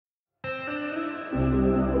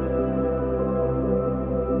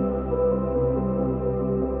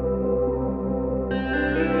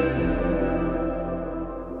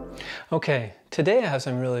Okay, today I have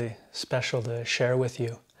something really special to share with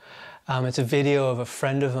you. It's a video of a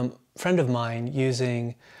friend of mine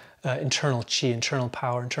using internal chi, internal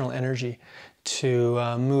power, internal energy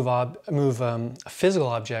to move a physical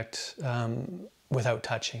object without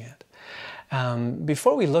touching it.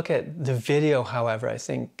 Before we look at the video, however, I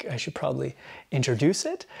think I should probably introduce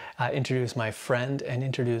it, introduce my friend, and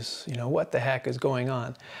introduce, what the heck is going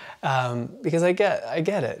on, because I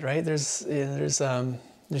get it, right? There's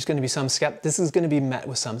going to be this is going to be met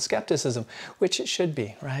with some skepticism, which it should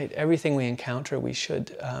be, right? Everything we encounter, we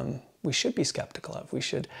should be skeptical of. We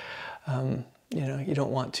should, you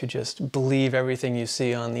don't want to just believe everything you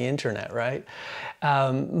see on the internet, right?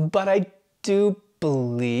 But I do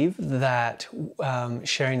believe that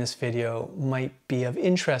sharing this video might be of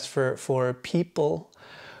interest for people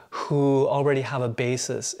who already have a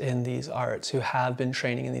basis in these arts, who have been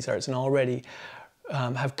training in these arts and already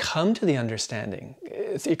have come to the understanding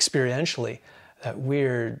experientially that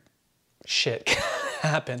weird shit can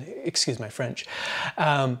happen. Excuse my French.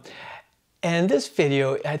 And this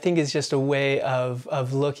video, I think, is just a way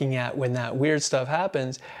of looking at when that weird stuff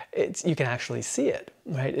happens. You can actually see it,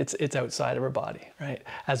 right? It's outside of our body, right?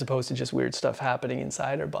 As opposed to just weird stuff happening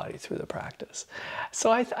inside our body through the practice.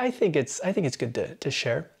 So I think it's good to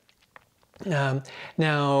share. Now,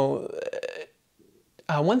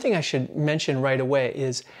 one thing I should mention right away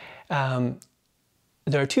is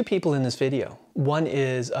there are two people in this video. One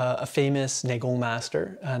is a famous Neigong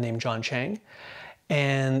master named John Chang,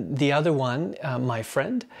 and the other one, my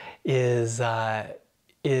friend, is not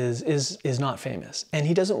famous, and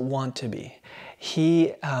he doesn't want to be.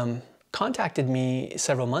 He contacted me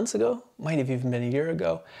several months ago, might have even been a year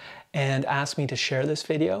ago, and asked me to share this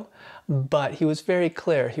video, but he was very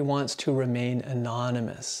clear he wants to remain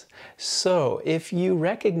anonymous. So if you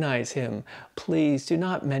recognize him, please do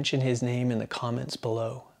not mention his name in the comments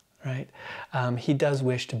below, right? He does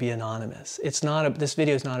wish to be anonymous. This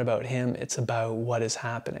video is not about him, it's about what is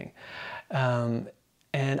happening. And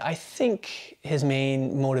I think his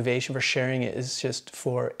main motivation for sharing it is just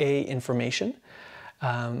for A, information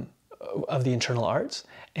of the internal arts,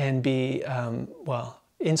 and B,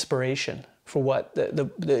 inspiration for what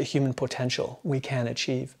the human potential we can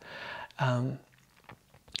achieve.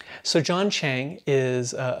 So John Chang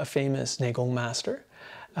is a famous Neigong master,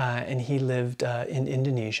 and he lived in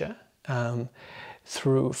Indonesia.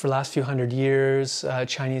 For the last few hundred years,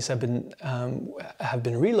 Chinese have been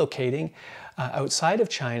relocating outside of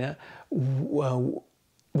China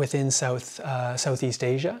within Southeast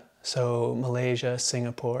Asia. So Malaysia,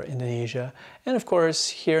 Singapore, Indonesia, and of course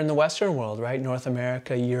here in the Western world, right? North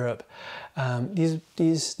America, Europe. These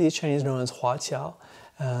Chinese are known as Huaqiao,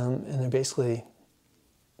 and they're basically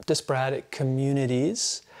disparate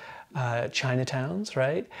communities, Chinatowns,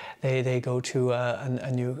 right? They go to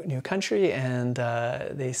a new country and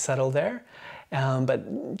they settle there.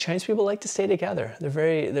 But Chinese people like to stay together.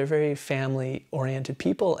 They're very family-oriented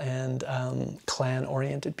people and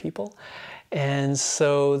clan-oriented people. And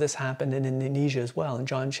so this happened in Indonesia as well. And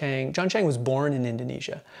John Chang was born in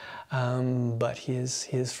Indonesia, but he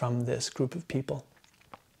is from this group of people.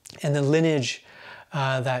 And the lineage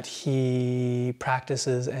that he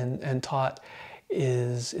practices and taught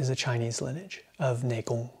is a Chinese lineage of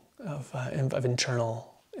Neigong, of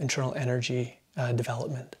internal energy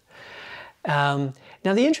development. Now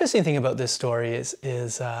the interesting thing about this story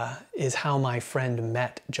is how my friend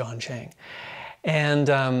met John Chang.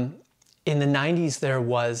 And in the 90s, there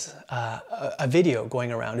was a video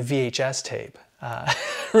going around, a VHS tape.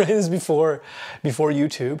 Right, this is before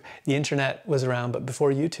YouTube. The internet was around, but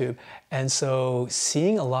before YouTube. And so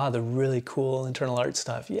seeing a lot of the really cool internal art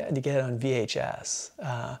stuff, you had to get it on VHS.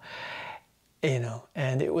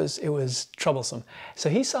 And it was troublesome. So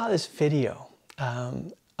he saw this video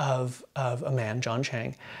of a man, John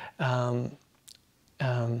Chang,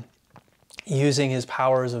 using his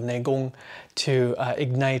powers of Neigong to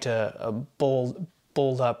ignite a balled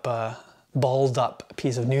up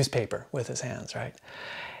piece of newspaper with his hands, right?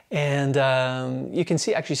 And you can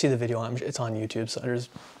actually see the video. It's on YouTube, so there's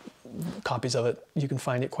copies of it. You can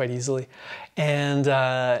find it quite easily. And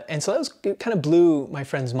so it kind of blew my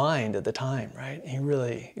friend's mind at the time, right? He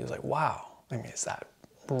was like, wow, I mean, is that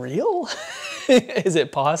real? Is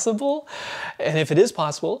it possible? And if it is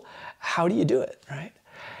possible, how do you do it, right?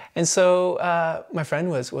 And so my friend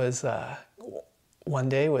was one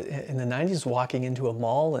day in the 90s walking into a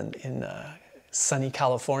mall in sunny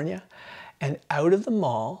California, and out of the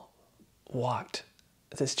mall walked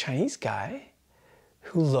this Chinese guy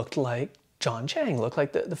who looked like John Chang, looked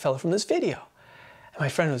like the fellow from this video. And my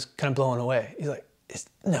friend was kind of blown away. He's like,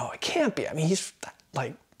 no, it can't be. I mean, he's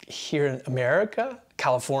like here in America,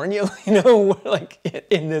 California, you know, like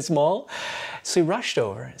in this mall. So he rushed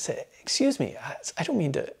over and said, "Excuse me, I don't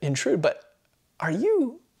mean to intrude, but are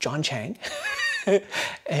you John Chang?"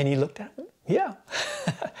 And he looked at him, "Yeah."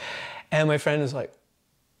 And my friend was like,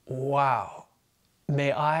 "Wow,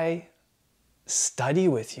 may I study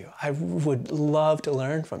with you? I would love to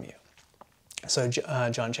learn from you." So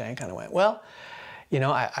John Chang kind of went, "Well, you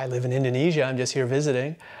know, I live in Indonesia. I'm just here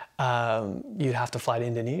visiting. You'd have to fly to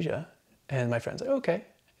Indonesia." And my friend's like, "Okay,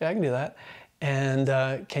 yeah, I can do that. And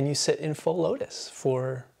can you sit in full lotus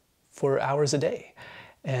for hours a day?"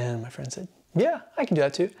 And my friend said, "Yeah, I can do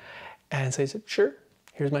that too." And so he said, "Sure,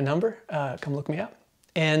 here's my number. Come look me up."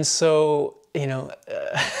 And so, you know,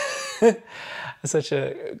 such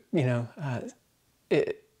a, you know,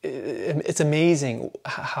 it's amazing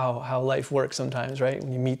how life works sometimes, right?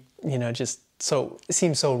 When you meet, you know, just so, it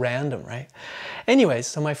seems so random, right? Anyways,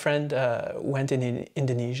 so my friend went in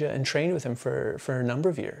Indonesia and trained with him for a number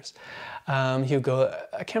of years. He would go,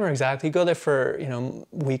 I can't remember exactly, he'd go there for, you know,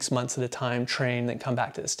 weeks, months at a time, train, then come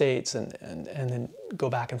back to the States and then go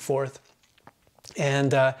back and forth.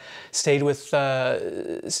 And stayed with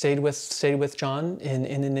John in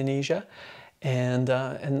Indonesia, and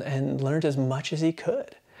learned as much as he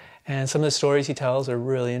could. And some of the stories he tells are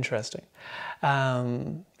really interesting.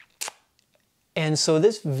 And so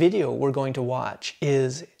this video we're going to watch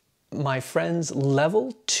is my friend's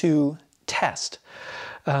level 2 test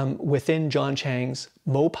within John Chang's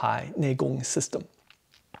Mopai Neigong system.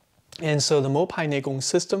 And so the Mopai Neigong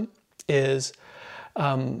system is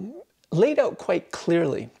laid out quite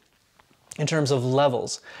clearly in terms of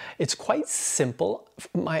levels. It's quite simple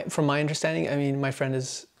from my understanding. I mean, my friend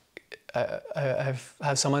is, I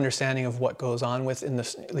have some understanding of what goes on within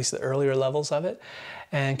at least the earlier levels of it.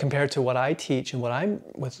 And compared to what I teach and what I'm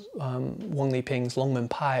with Wang Liping's Longmen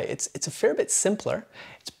Pai, it's a fair bit simpler.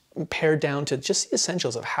 It's pared down to just the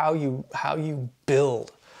essentials of how you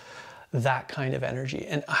build that kind of energy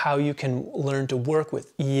and how you can learn to work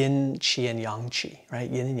with yin qi and yang qi, right?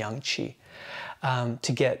 Yin and yang qi,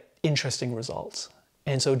 to get interesting results.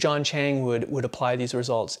 And so John Chang would apply these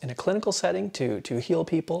results in a clinical setting to heal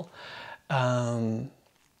people. And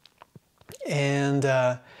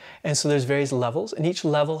so there's various levels, and each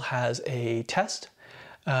level has a test.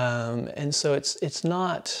 And so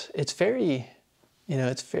it's very, you know,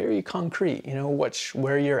 it's very concrete, you know,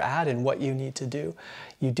 where you're at and what you need to do.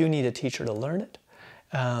 You do need a teacher to learn it,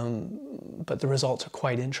 but the results are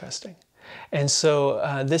quite interesting. And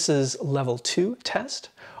so this is level 2 test,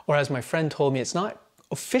 or as my friend told me, it's not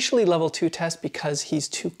officially level 2 test because he's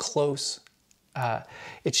too close.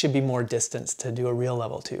 It should be more distance to do a real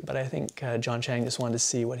level 2, but I think John Chang just wanted to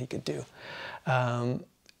see what he could do.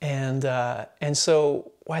 And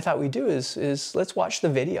so what I thought we'd do is let's watch the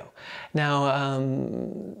video. Now,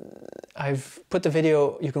 I've put the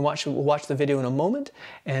video, you can we'll watch the video in a moment,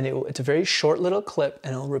 and it's a very short little clip,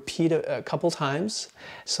 and it'll repeat a couple times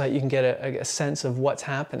so that you can get a sense of what's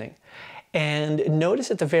happening. And notice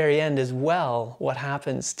at the very end as well what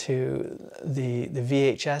happens to the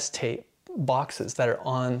VHS tape boxes that are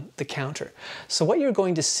on the counter. So what you're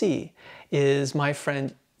going to see is my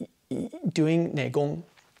friend doing Neigong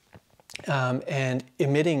and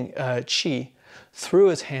emitting qi through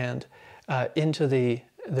his hand into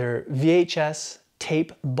their VHS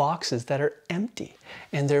tape boxes that are empty,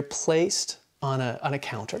 and they're placed on a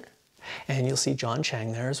counter. And you'll see John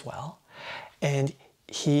Chang there as well. And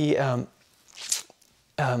he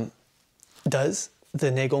does the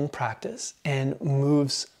Neigong practice and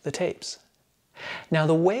moves the tapes. Now,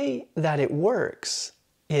 the way that it works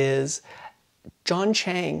is John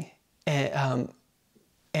Chang and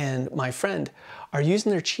my friend are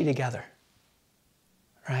using their qi together,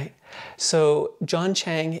 right? So John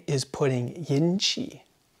Chang is putting yin qi.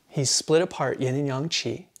 He's split apart yin and yang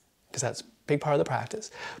qi, because that's a big part of the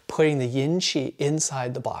practice, putting the yin qi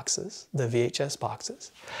inside the boxes, the VHS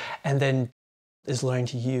boxes, and then is learning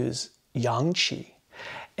to use yang qi.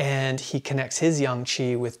 And he connects his yang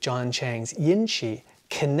qi with John Chang's yin qi,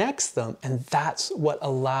 connects them, and that's what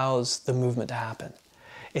allows the movement to happen.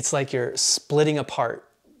 It's like you're splitting apart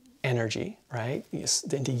energy, right?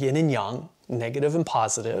 Into yin and yang, negative and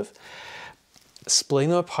positive, splitting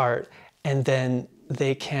them apart, and then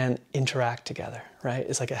they can interact together, right?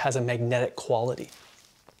 It's like it has a magnetic quality.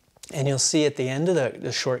 And you'll see at the end of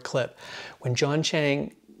the short clip, when John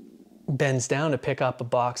Chang bends down to pick up a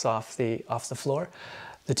box off the floor,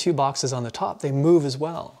 the 2 boxes on the top, they move as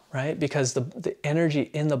well, right? Because the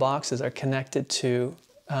energy in the boxes are connected to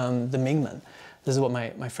the Mingmen. This is what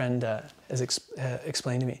my friend has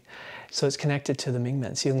explained to me. So it's connected to the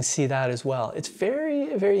Mingmen. So you can see that as well. It's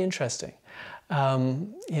very, very interesting.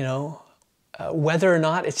 You know, Whether or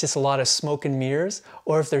not it's just a lot of smoke and mirrors,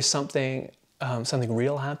 or if there's something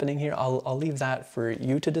real happening here, I'll leave that for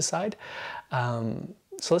you to decide. So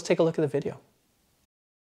let's take a look at the video.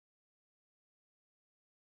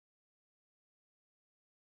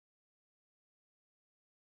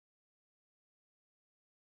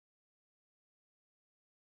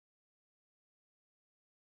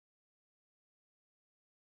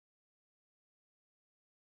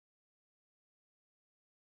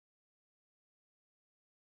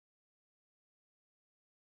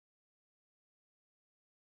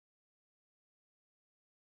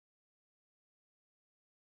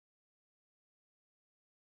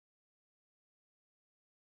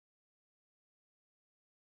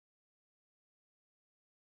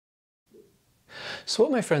 So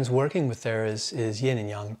what my friend's working with there is yin and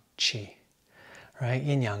yang qi, right?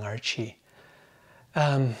 Yin yang are qi.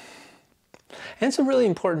 And it's a really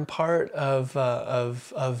important part of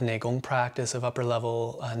Neigong practice, of upper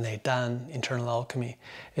level Neidan, internal alchemy,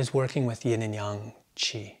 is working with yin and yang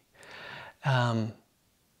qi.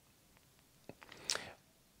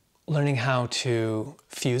 Learning how to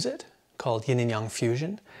fuse it, called yin and yang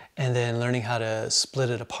fusion, and then learning how to split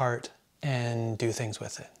it apart and do things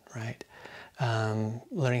with it, right?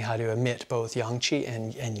 Learning how to emit both yang qi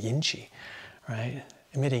and yin qi, right?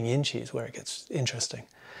 Emitting yin qi is where it gets interesting.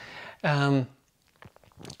 In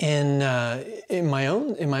my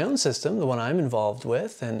own system, the one I'm involved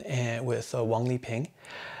with, and with Wang Liping,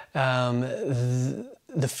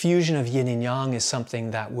 the fusion of yin and yang is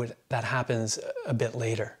something that happens a bit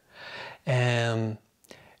later.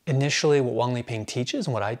 Initially, what Wang Liping teaches,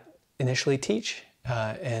 and what I initially teach,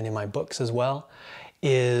 and in my books as well,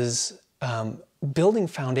 is building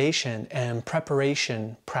foundation and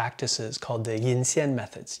preparation practices called the yin xian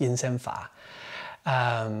methods, yin xian fa.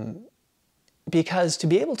 Because to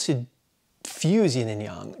be able to fuse yin and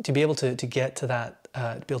yang, to be able to get to that,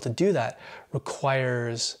 to be able to do that,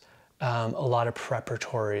 requires a lot of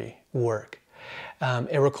preparatory work.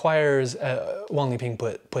 It requires, Wang Liping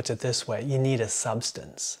puts it this way, you need a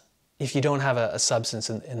substance. If you don't have a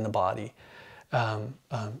substance in the body,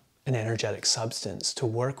 an energetic substance to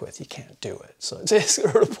work with, you can't do it. So it's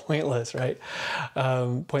sort of pointless, right?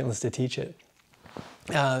 Pointless to teach it.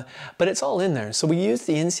 But it's all in there. So we use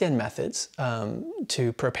the yin xian methods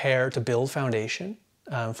to prepare, to build foundation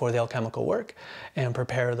for the alchemical work, and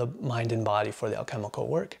prepare the mind and body for the alchemical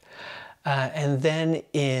work. And then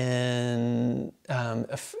in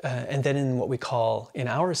what we call, in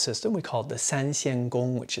our system, we call it the San Xian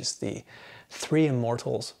Gong, which is the three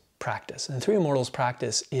immortals practice. And the three immortals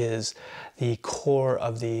practice is the core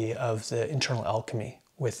of the internal alchemy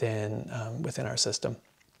within our system.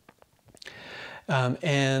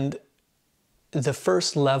 And the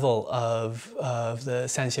first level of the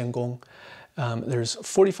San Xian Gong, there's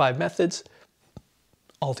 45 methods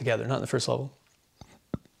altogether, not in the first level.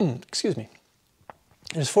 Excuse me.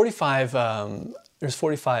 There's 45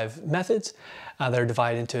 methods that are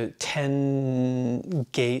divided into 10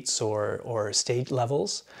 gates or stage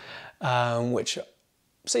levels, which,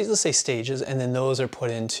 let's say stages, and then those are put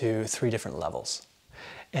into 3 different levels.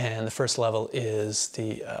 And the first level is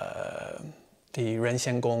the Ren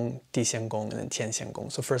Xian Gong, Di Xian Gong, and then Tian Xian Gong.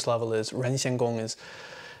 So first level is Ren Xian Gong is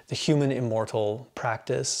the human immortal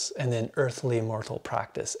practice, and then earthly immortal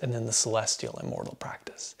practice, and then the celestial immortal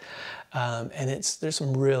practice. And there's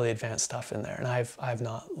some really advanced stuff in there, and I've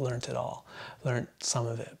not learned it all. Learned some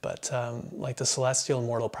of it, but like the celestial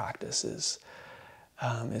immortal practice is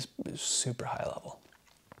super high level.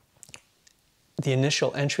 The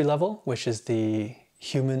initial entry level, which is the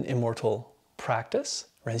human immortal practice,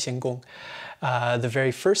 Ren Xian Gong, the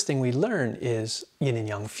very first thing we learn is yin and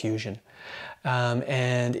yang fusion.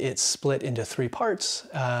 And it's split into 3 parts.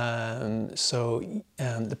 The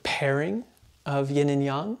pairing of yin and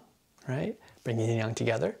yang, right? Bring yin and yang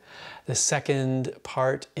together. The second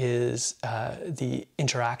part is the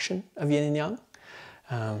interaction of yin and yang,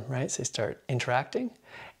 right? So they start interacting.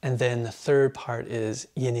 And then the third part is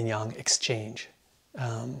yin and yang exchange,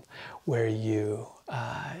 where you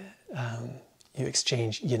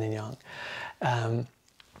exchange yin and yang.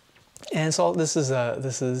 And so this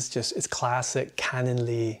is just, it's classic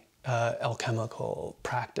canonly alchemical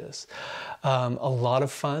practice. A lot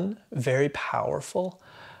of fun, very powerful,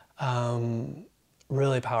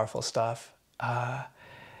 really powerful stuff.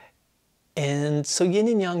 And so yin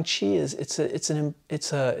and yang qi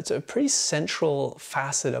it's a pretty central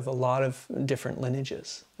facet of a lot of different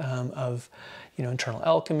lineages of internal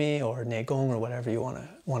alchemy or Neigong or whatever you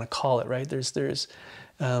want to call it, right? There's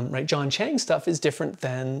right? John Chang stuff is different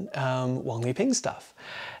than Wang Liping stuff.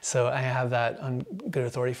 So I have that on good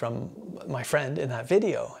authority from my friend in that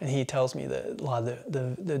video, and he tells me a lot of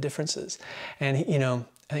the differences. And he, I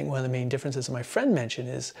think one of the main differences that my friend mentioned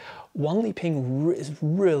is Wang Liping is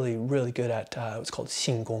really, really good at what's called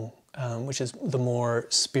Xinggong, which is the more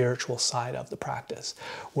spiritual side of the practice,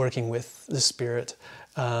 working with the spirit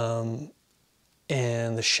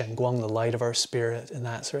and the Shenguang, the light of our spirit, and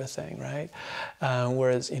that sort of thing, right?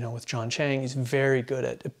 Whereas, with John Chang, he's very good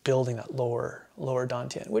at building that lower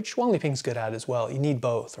dantian, which Wang Liping's good at as well. You need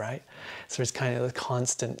both, right? So it's kind of a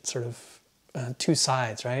constant sort of two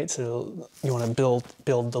sides, right? So you want to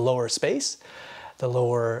build the lower space, the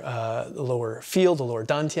lower field, the lower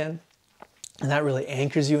dantian, and that really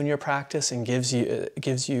anchors you in your practice and gives you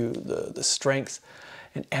the strength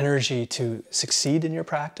and energy to succeed in your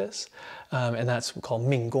practice, and that's called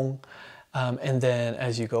Minggong. And then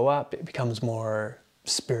as you go up, it becomes more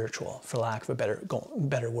spiritual, for lack of a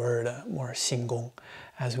better word, more Xinggong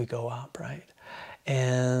as we go up, right?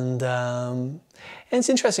 And it's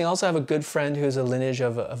interesting. I also have a good friend who's a lineage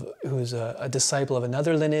who's a disciple of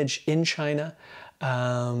another lineage in China,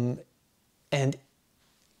 and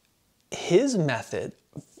his method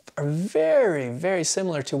are very, very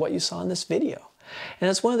similar to what you saw in this video. And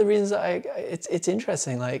that's one of the reasons it's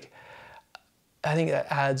interesting. Like, I think it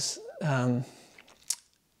adds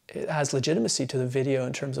legitimacy to the video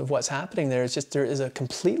in terms of what's happening there. It's just there is a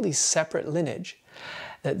completely separate lineage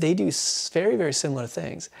that they do very, very similar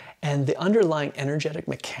things. And the underlying energetic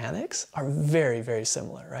mechanics are very, very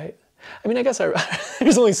similar, right? I mean, I guess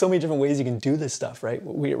there's only so many different ways you can do this stuff, right?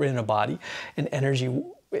 We're in a body, and energy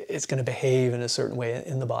is going to behave in a certain way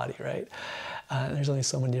in the body, right? There's only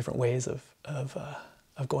so many different ways of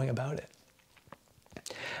going about it.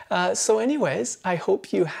 So anyways, I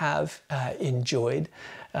hope you have enjoyed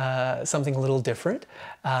something a little different.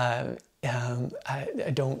 I'm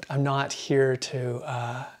not here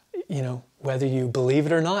to, whether you believe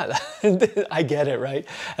it or not. I get it, right?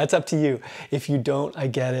 That's up to you. If you don't, I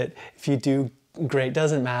get it. If you do, great.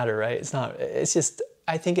 Doesn't matter, right? It's just,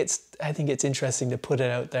 I think it's interesting to put it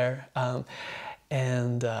out there.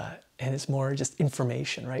 And it's more just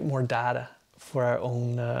information, right? More data for our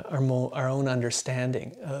own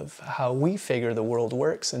understanding of how we figure the world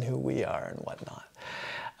works and who we are and whatnot.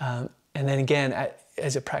 And then again,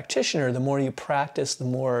 as a practitioner, the more you practice, the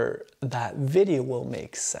more that video will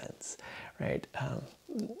make sense, right?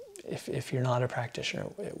 If you're not a practitioner,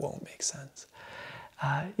 it won't make sense.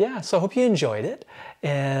 Yeah, so I hope you enjoyed it.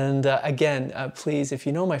 And again, please, if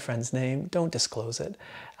you know my friend's name, don't disclose it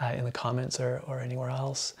in the comments or anywhere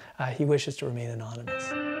else. He wishes to remain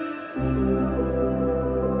anonymous.